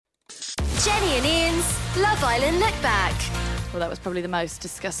Jenny and Ian's Love Island Look Back. Well, that was probably the most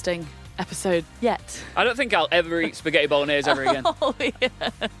disgusting episode yet. I don't think I'll ever eat spaghetti bolognese ever again. Oh, yeah.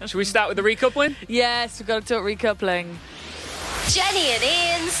 Should we start with the recoupling? Yes, we've got to talk recoupling. Jenny and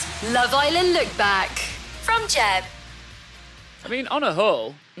Ian's Love Island Look Back. From Jeb. I mean, on a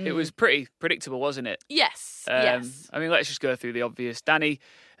whole, it was pretty predictable, wasn't it? Yes, yes. I mean, let's just go through the obvious. Danny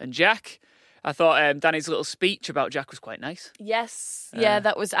and Jack. I thought Danny's little speech about Jack was quite nice. Yes, yeah,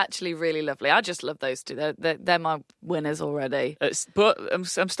 that was actually really lovely. I just love those two. They're my winners already. But I'm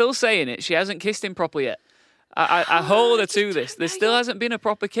still saying it. She hasn't kissed him properly yet. I hold her to this. There still hasn't been a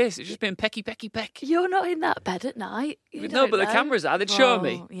proper kiss. It's just been pecky, pecky, peck. You're not in that bed at night. No, but the cameras are. They'd show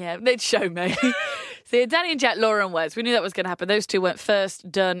me. Yeah, they'd show me. See, Danny and Jack, Laura and Wes, we knew that was going to happen. Those two went first,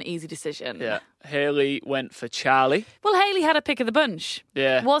 done, easy decision. Yeah. Haley went for Charlie. Well, Haley had a pick of the bunch.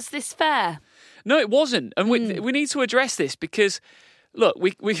 Yeah. Was this fair? No, it wasn't. And we need to address this because, look,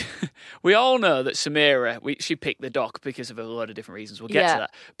 we all know that Samira, she picked the doc because of a lot of different reasons. We'll get to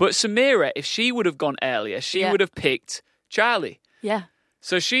that. But Samira, if she would have gone earlier, she would have picked Charlie. Yeah.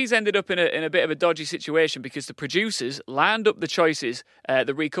 So she's ended up in a bit of a dodgy situation because the producers lined up the choices,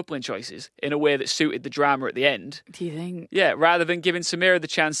 the recoupling choices, in a way that suited the drama at the end. Do you think? Yeah, rather than giving Samira the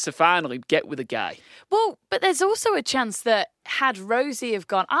chance to finally get with a guy. Well, but there's also a chance that had Rosie have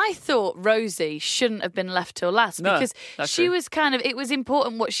gone, I thought Rosie shouldn't have been left till last because she was it was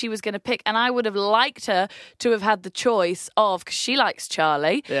important what she was going to pick, and I would have liked her to have had the choice of, because she likes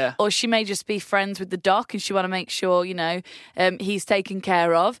Charlie, or she may just be friends with the doc and she want to make sure, he's taken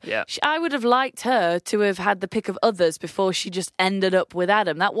care of. Yeah. I would have liked her to have had the pick of others before she just ended up with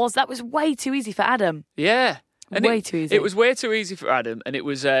Adam. That was way too easy for Adam. Yeah. And way too easy. It was way too easy for Adam, and it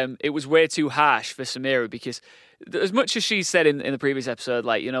was way too harsh for Samira because as much as she said in the previous episode,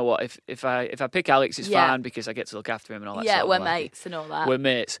 like, you know what, if I pick Alex, it's fine because I get to look after him and all that. Yeah, we're mates and all that. We're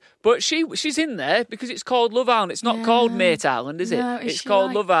mates. But she's in there because it's called Love Island. It's not called Mate Island, is it? No, it's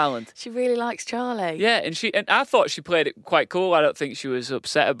called Love Island. She really likes Charlie. Yeah, and I thought she played it quite cool. I don't think she was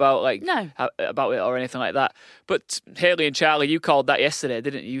upset about about it or anything like that. But Haley and Charlie, you called that yesterday,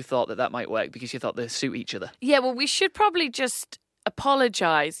 didn't you? You thought that might work because you thought they suit each other. Yeah, well, we should probably just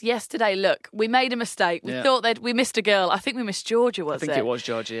apologise. Yesterday, look, we made a mistake. We thought that we missed a girl. I think we missed Georgia, I think it was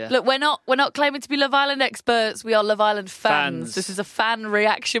Georgia, yeah. Look, we're not claiming to be Love Island experts. We are Love Island fans. This is a fan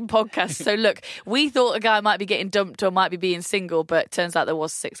reaction podcast. So look, we thought a guy might be getting dumped or might be being single, but it turns out there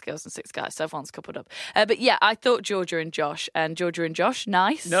was 6 girls and 6 guys, so everyone's coupled up. But yeah, I thought Georgia and Josh,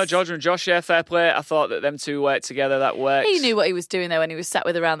 nice. No, Georgia and Josh, yeah, fair play. I thought that them two worked together, that worked. He knew what he was doing though when he was sat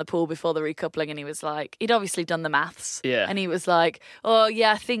with her around the pool before the recoupling, and he was like, he'd obviously done the maths. Yeah. And he was like, oh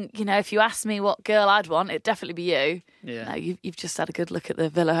yeah, I think, if you asked me what girl I'd want, it'd definitely be you. Yeah. No, you've just had a good look at the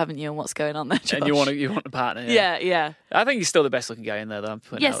villa, haven't you, and what's going on there, Josh? And you want a partner. Yeah. I think he's still the best looking guy in there, though.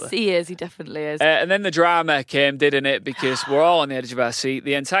 Yes, he is. He definitely is. And then the drama came, didn't it? Because we're all on the edge of our seat.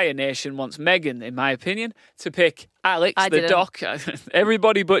 The entire nation wants Megan, in my opinion, to pick Alex, doc.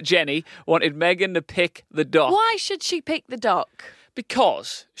 Everybody but Jenny wanted Megan to pick the doc. Why should she pick the doc?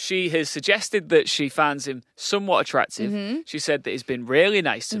 Because she has suggested that she finds him somewhat attractive. Mm-hmm. She said that he's been really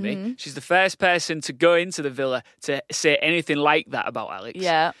nice to me. She's the first person to go into the villa to say anything like that about Alex.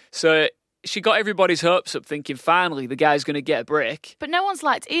 Yeah. So she got everybody's hopes up thinking finally the guy's going to get a break. But no one's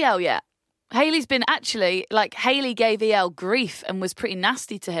liked Eyal yet. Haley's been Haley gave Eyal grief and was pretty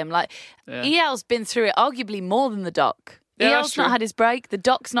nasty to him. Eyal's been through it arguably more than the doc. Yeah, Eyal's not had his break. The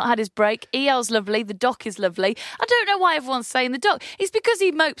doc's not had his break. Eyal's lovely. The doc is lovely. I don't know why everyone's saying the doc. It's because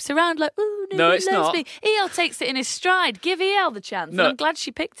he mopes around like, oh, no, it's not. Me. Eyal takes it in his stride. Give Eyal the chance. No. And I'm glad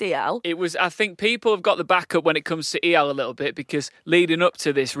she picked Eyal. It was, I think people have got the backup when it comes to Eyal a little bit because leading up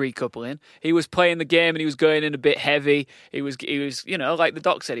to this recoupling, he was playing the game and he was going in a bit heavy. He was, like the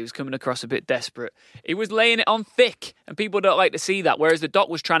doc said, he was coming across a bit desperate. He was laying it on thick and people don't like to see that. Whereas the doc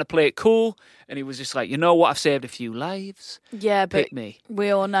was trying to play it cool and he was just like, you know what, I've saved a few lives. Yeah, but me.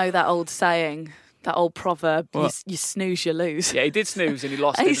 We all know that old saying, that old proverb, you snooze, you lose. Yeah, he did snooze and he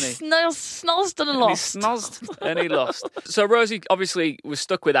lost, didn't he? Snozzed and lost. He snozzed and he lost. So Rosie obviously was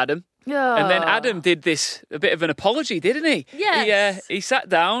stuck with Adam. Yeah. And then Adam did a bit of an apology, didn't he? Yes. He sat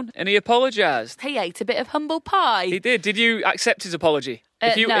down and he apologised. He ate a bit of humble pie. He did. Did you accept his apology? No.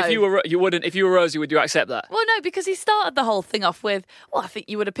 If you were Rosie, would you accept that? Well, no, because he started the whole thing off with, well, I think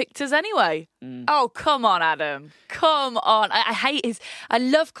you would have picked us anyway. Oh, come on, Adam. Come on. I hate I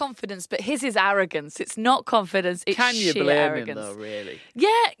love confidence, but his is arrogance. It's not confidence, it's Can you sheer blame arrogance. him, though, really?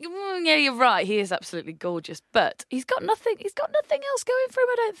 Yeah, you're right. He is absolutely gorgeous, but he's got nothing else going for him,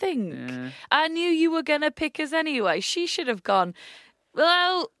 I don't think. Yeah. I knew you were going to pick us anyway. She should have gone,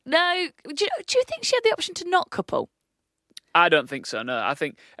 well, no. Do you think she had the option to not couple? I don't think so, no.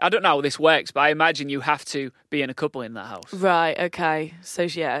 I don't know how this works, but I imagine you have to be in a couple in that house. Right, okay. So,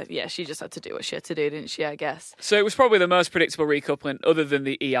 yeah, she just had to do what she had to do, didn't she, I guess? So it was probably the most predictable recoupling other than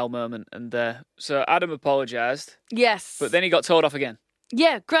the Eyal moment. And so Adam apologised. Yes. But then he got told off again.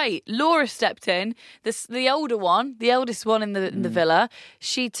 Yeah, great. Laura stepped in. The older one, the eldest one in the villa.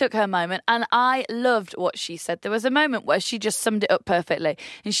 She took her moment, and I loved what she said. There was a moment where she just summed it up perfectly,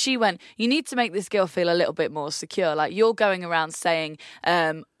 and she went, "You need to make this girl feel a little bit more secure. Like, you're going around saying,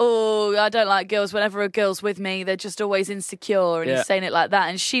 oh, I don't like girls. Whenever a girl's with me, they're just always insecure," and you're saying it like that.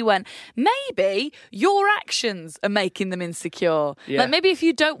 And she went, "Maybe your actions are making them insecure. Like, maybe if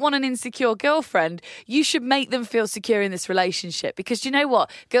you don't want an insecure girlfriend, you should make them feel secure in this relationship, because you know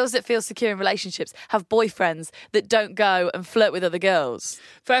what? Girls that feel secure in relationships have boyfriends that don't go and flirt with other girls."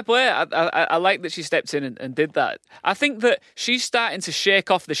 Fair play. I like that she stepped in and did that. I think that she's starting to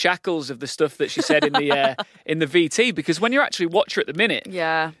shake off the shackles of the stuff that she said in the VT, because when you actually watch her at the minute,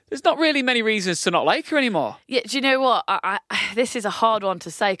 there's not really many reasons to not like her anymore. Yeah, do you know what? This is a hard one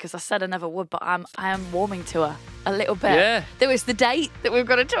to say because I said I never would, but I am warming to her a little bit. Yeah. There was the date that we've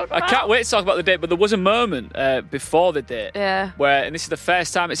got to talk about. I can't wait to talk about the date, but there was a moment before the date where, and this is the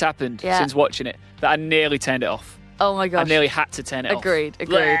first time it's happened since watching it, that I nearly turned it off. Oh my gosh. I nearly had to turn it off. Agreed.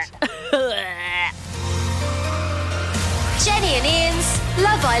 Jenny and Ian's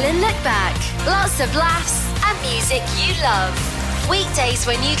Love Island Look Back. Lots of laughs and music you love. Weekdays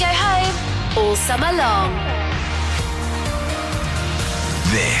when you go home, all summer long.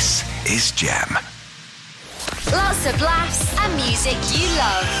 This is Gem. Lots of laughs and music you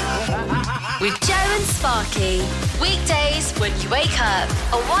love. With Joe and Sparky. Weekdays when you wake up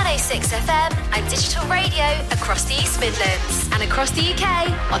on 106 FM and digital radio across the East Midlands and across the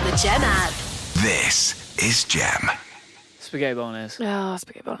UK on the Gem app. This is Gem. Spaghetti bolognese. Oh,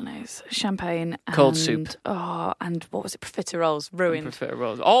 spaghetti bolognese. Champagne. And, cold soup. Oh, and what was it? Profiterolles. Ruined.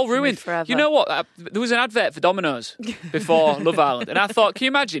 Profiteroles. All ruined. Forever. You know what? There was an advert for Domino's before Love Island. And I thought, can you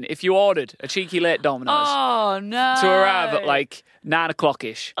imagine if you ordered a cheeky late Domino's? Oh, no. To arrive at like 9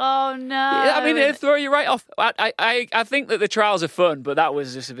 o'clock-ish. Oh, no. I mean, it'd throw you right off. I think that the trials are fun, but that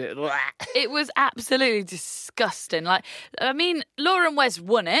was just a bit... It was absolutely disgusting. Like, I mean, Laura and Wes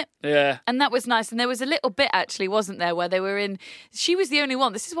won it. Yeah. And that was nice. And there was a little bit, actually, wasn't there, where they were in... She was the only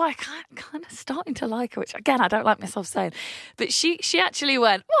one. This is why I kind of starting to like her, which, again, I don't like myself saying. But she actually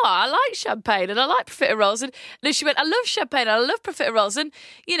went, "Oh, I like champagne and I like profiteroles." And then she went, "I love champagne and I love profiteroles." And,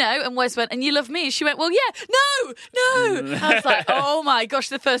 you know, and Wes went, "And you love me?" And she went, "Well, yeah, no." I was like, oh my gosh,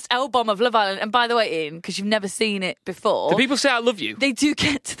 the first L-bomb of Love Island. And by the way, Ian, because you've never seen it before. Do people say I love you? They do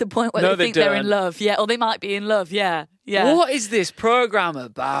get to the point where they think they're in love. Yeah, or they might be in love, yeah. What is this programme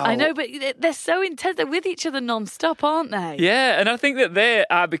about? I know, but they're so intense. They're with each other non-stop, aren't they? Yeah, and I think that they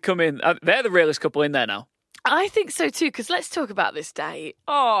are becoming... they're the realest couple in there now. I think so too, because let's talk about this date.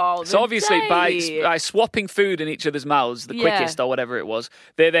 Oh, so obviously by swapping food in each other's mouths, the quickest or whatever it was,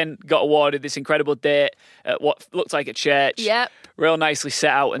 they then got awarded this incredible date at what looked like a church. Yep. Real nicely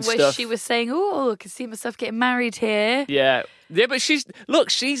set out and where stuff. She was saying, "Oh, I can see myself getting married here." Yeah. Yeah, but she's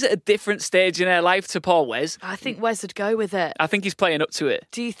at a different stage in her life to poor Wes. I think Wes would go with it. I think he's playing up to it.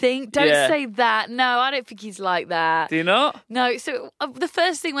 Do you think? Don't say that. No, I don't think he's like that. Do you not? No. So the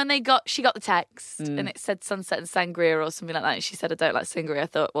first thing when she got the text and it said sunset and sangria or something like that, and she said, "I don't like sangria." I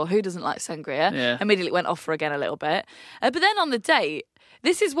thought, well, who doesn't like sangria? Yeah. Immediately went off her again a little bit. But then on the date,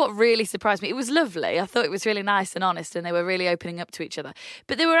 this is what really surprised me. It was lovely. I thought it was really nice and honest, and they were really opening up to each other.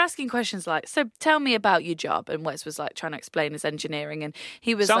 But they were asking questions like, "So tell me about your job." And Wes was like trying to explain his engineering, and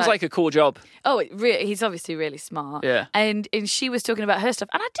he was sounds like a cool job. Oh, he's obviously really smart. Yeah. And she was talking about her stuff,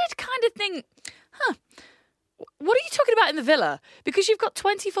 and I did kind of think, what are you talking about in the villa? Because you've got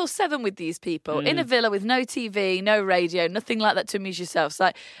 24/7 with these people in a villa with no TV, no radio, nothing like that to amuse yourselves.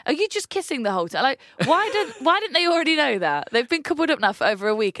 Like, are you just kissing the whole time? Like, why didn't they already know that? They've been coupled up now for over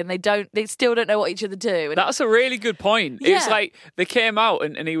a week and they still don't know what each other do. And that's a really good point. Yeah. It's like they came out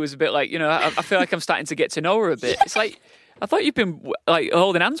and he was a bit like, you know, I feel like I'm starting to get to know her a bit. It's like, I thought you've been like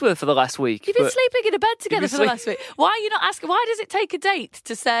holding hands with her for the last week. You've been sleeping in a bed together for the last week. Why are you not asking? Why does it take a date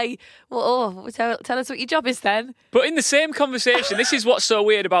to say, well, tell us what your job is then? But in the same conversation, this is what's so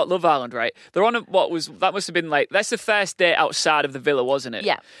weird about Love Island, right? They're on that must have been like, that's the first date outside of the villa, wasn't it?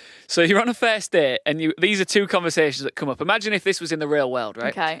 Yeah. So you're on a first date and these are two conversations that come up. Imagine if this was in the real world,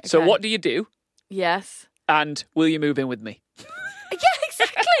 right? Okay. So what do you do? Yes. And will you move in with me? Yeah,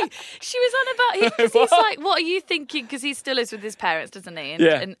 exactly. She was on about him because he's like, what are you thinking? Because he still lives with his parents, doesn't he?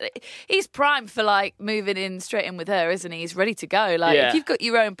 And he's primed for like moving in straight in with her, isn't he? He's ready to go. Like if you've got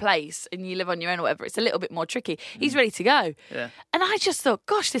your own place and you live on your own or whatever, it's a little bit more tricky. He's ready to go. Yeah. And I just thought,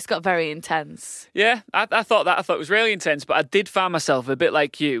 gosh, this got very intense. Yeah, I thought it was really intense, but I did find myself a bit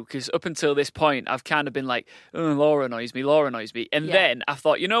like you, because up until this point, I've kind of been like, oh, Laura annoys me. And then I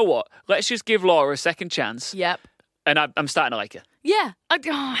thought, you know what? Let's just give Laura a second chance. Yep. And I'm starting to like her. Yeah.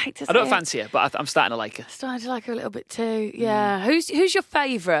 I hate to say I don't fancy her, but I'm starting to like her. Starting to like her a little bit too. Yeah. Who's your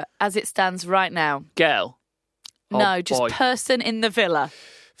favourite as it stands right now? Girl? No, just person in the villa.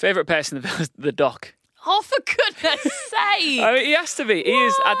 Favourite person in the villa? The Doc. Oh, for goodness sake. I mean, he has to be. He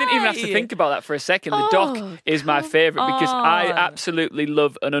is. I didn't even have to think about that for a second. The Doc is my favourite because I absolutely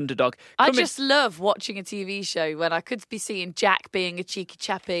love an underdog. I just love watching a TV show when I could be seeing Jack being a cheeky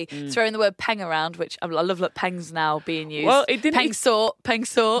chappy, throwing the word peng around, which I love pengs now being used. Well, it didn't. Peng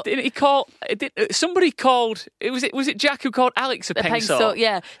sort. Didn't he call? Somebody called. Was it Jack who called Alex a peng sort?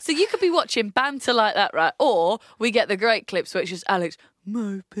 Yeah. So you could be watching banter like that, right? Or we get the great clips where it's just Alex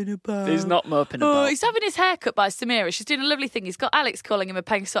moping about. He's not moping about. He's having his hair cut by Samira. She's doing a lovely thing. He's got Alex calling him a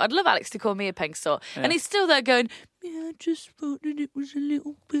peng sort. I'd love Alex to call me a peng sort. Yeah. And he's still there going, yeah, I just thought that it was a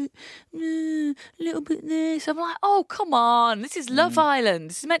little bit this. I'm like, oh, come on. This is Love Island.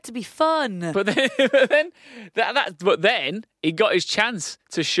 This is meant to be fun. But then he got his chance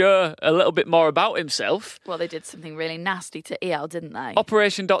to show a little bit more about himself. Well, they did something really nasty to Eyal, didn't they?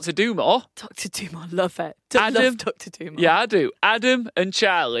 Operation Dr. Dumore. Dr. Dumore, love it. Love Dr. Dumore. Yeah, I do. Adam and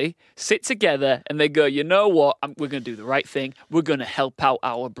Charlie sit together and they go, you know what? We're going to do the right thing. We're going to help out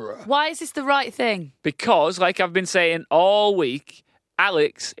our bro. Why is this the right thing? Because, like I've been saying all week,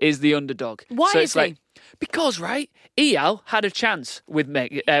 Alex is the underdog. Why is he? Because, right, Eyal had a chance with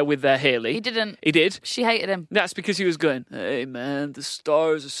Hayley. He didn't. He did. She hated him. That's because he was going, hey, man, the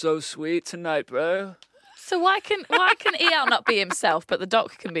stars are so sweet tonight, bro. So why can Eyal not be himself, but the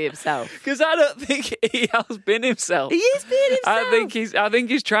Doc can be himself? Because I don't think Eyal's been himself. He is being himself. I think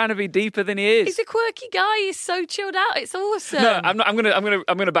he's trying to be deeper than he is. He's a quirky guy. He's so chilled out. It's awesome. No, I'm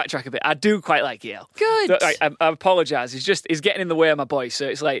gonna backtrack a bit. I do quite like Eyal. Good. So, I apologise. He's getting in the way of my voice. So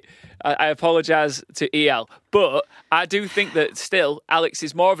it's like I apologise to Eyal, but I do think that still Alex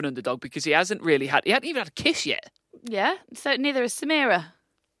is more of an underdog because he hadn't even had a kiss yet. Yeah. So neither has Samira.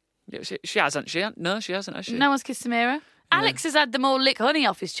 She hasn't. No, she hasn't, has she? No one's kissed Samira. No. Alex has had them all lick honey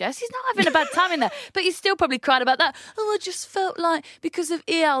off his chest. He's not having a bad time in there. But he's still probably cried about that. Oh, I just felt like because of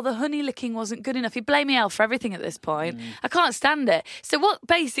Eyal, the honey licking wasn't good enough. He blamed Eyal for everything at this point. I can't stand it. So what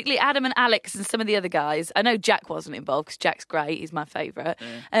basically Adam and Alex and some of the other guys, I know Jack wasn't involved because Jack's great. He's my favourite.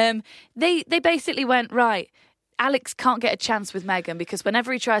 They basically went, right, Alex can't get a chance with Megan because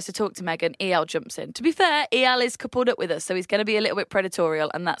whenever he tries to talk to Megan, Eyal jumps in. To be fair, Eyal is coupled up with us, so he's going to be a little bit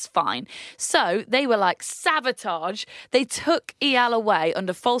predatorial, and that's fine. So they were like, sabotage. They took Eyal away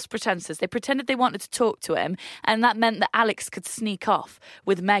under false pretenses. They pretended they wanted to talk to him, and that meant that Alex could sneak off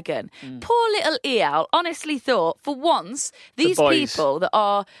with Megan. Poor little Eyal honestly thought, for once, these people that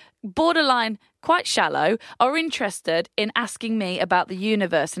are borderline quite shallow are interested in asking me about the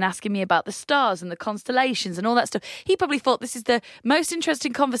universe and asking me about the stars and the constellations and all that stuff. He probably thought this is the most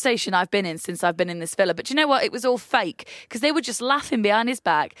interesting conversation I've been in since I've been in this villa. But you know what? It was all fake because they were just laughing behind his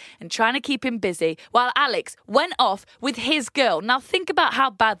back and trying to keep him busy while Alex went off with his girl. Now think about how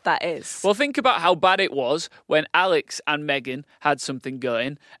bad that is. Well, think about how bad it was when Alex and Megan had something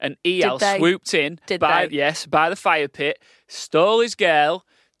going and Eyal swooped in by the fire pit, stole his girl,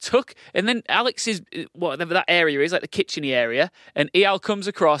 and then Alex's, whatever that area is, like the kitcheny area, and Eyal comes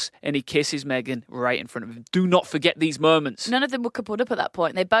across and he kisses Megan right in front of him. Do not forget these moments. None of them were coupled up at that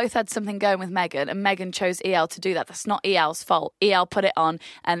point. They both had something going with Megan, and Megan chose Eyal to do that. That's not Eyal's fault. Eyal put it on,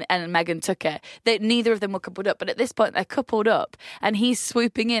 and Megan took it. Neither of them were coupled up, but at this point they're coupled up, and he's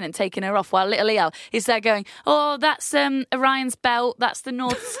swooping in and taking her off while little Eyal is there going, oh, that's Orion's belt, that's the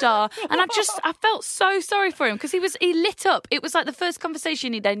North Star. And I felt so sorry for him because he lit up. It was like the first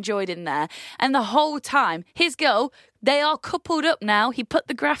conversation he'd enjoyed in there, and the whole time his girl, they are coupled up now. He put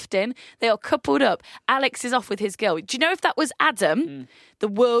the graft in. They are coupled up. Alex is off with his girl. Do you know if that was Adam, the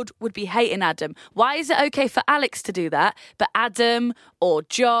world would be hating Adam. Why is it okay for Alex to do that, but Adam or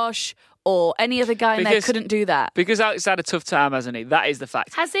Josh or any other guy in there couldn't do that? Because Alex had a tough time, hasn't he? That is the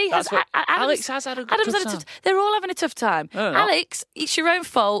fact. Has he? Alex has had a tough time. They're all having a tough time. Alex, it's your own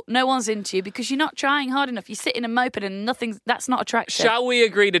fault. No one's into you because you're not trying hard enough. You're sitting in a moped and that's not attractive. Shall we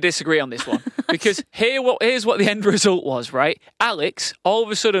agree to disagree on this one? Because here's what the end result was, right? Alex, all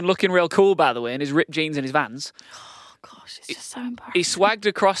of a sudden looking real cool, by the way, in his ripped jeans and his Vans. Oh, gosh, it's just so embarrassing. He swagged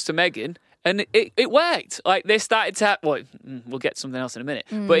across to Megan, And it worked. Like, they started to... we'll get to something else in a minute.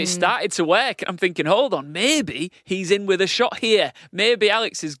 But it started to work. I'm thinking, hold on, maybe he's in with a shot here. Maybe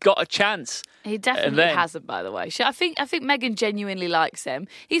Alex has got a chance. He definitely hasn't, by the way. I think Megan genuinely likes him.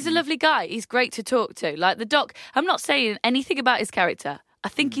 He's a lovely guy. He's great to talk to. Like, the doc... I'm not saying anything about his character. I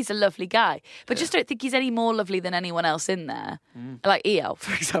think he's a lovely guy, but just don't think he's any more lovely than anyone else in there. Like Eyal,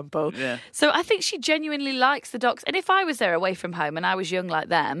 for example. Yeah. So I think she genuinely likes the docs. And if I was there away from home and I was young like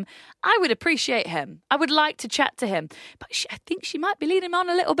them, I would appreciate him. I would like to chat to him. But I think she might be leading him on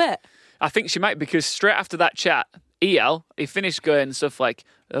a little bit. I think she might, because straight after that chat, Eyal, he finished going stuff like,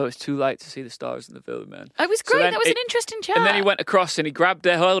 oh, it's too late to see the stars in the film, man. It was great. That was an interesting chat. And then he went across and he grabbed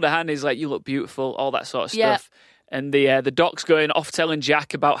her, held her hand. He's like, you look beautiful, all that sort of stuff. And the doc's going off telling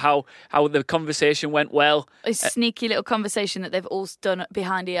Jack about how the conversation went well. A sneaky little conversation that they've all done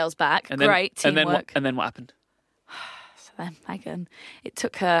behind Eyal's back. Great teamwork. And then what happened? So then Megan, it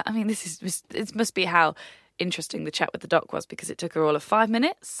took her... I mean, it must be how interesting the chat with the doc was, because it took her all of 5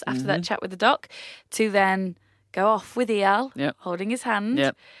 minutes after that chat with the doc to then go off with Eyal, holding his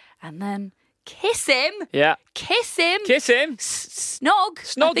hand, and then... Kiss him. Yeah. Kiss him. Kiss him. Snog.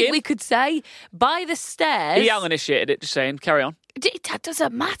 I think we could say, by the stairs. Eyal initiated it, just saying. Carry on. That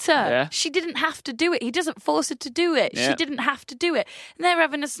doesn't matter. Yeah. She didn't have to do it. He doesn't force her to do it. Yeah. She didn't have to do it. And they're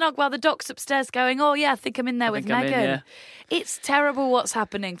having a snog while the doc's upstairs going, oh, yeah, I think I'm in there with Megan. It's terrible what's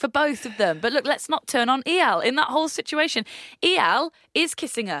happening for both of them. But look, let's not turn on Eyal in that whole situation. Eyal is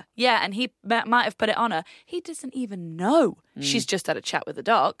kissing her. Yeah, and he might have put it on her. He doesn't even know she's just had a chat with the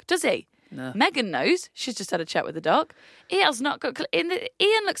doc, does he? No. Megan knows. She's just had a chat with the doc. Eyal's not got...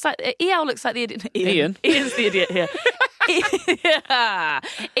 Eyal looks like the idiot. Ian's the idiot here.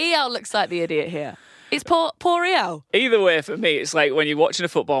 Eyal looks like the idiot here. It's poor Eyal. Either way, for me, it's like when you're watching a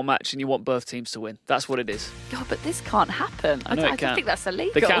football match and you want both teams to win. That's what it is. God, but this can't happen. I don't think that's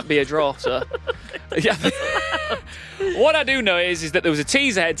illegal. There can't be a draw, so... Yeah. What I do know is that there was a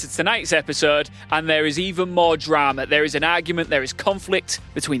teaser ahead to tonight's episode, and there is even more drama. There is an argument, there is conflict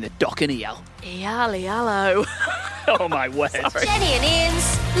between the Doc and Eyal. Eyal-Eyal-Oh. Oh, my word. Jenny and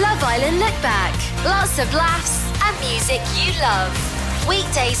Ian's Love Island Look Back. Lots of laughs and music you love.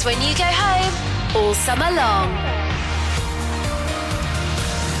 Weekdays when you go home, all summer long.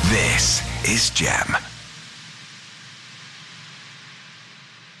 This is Gem.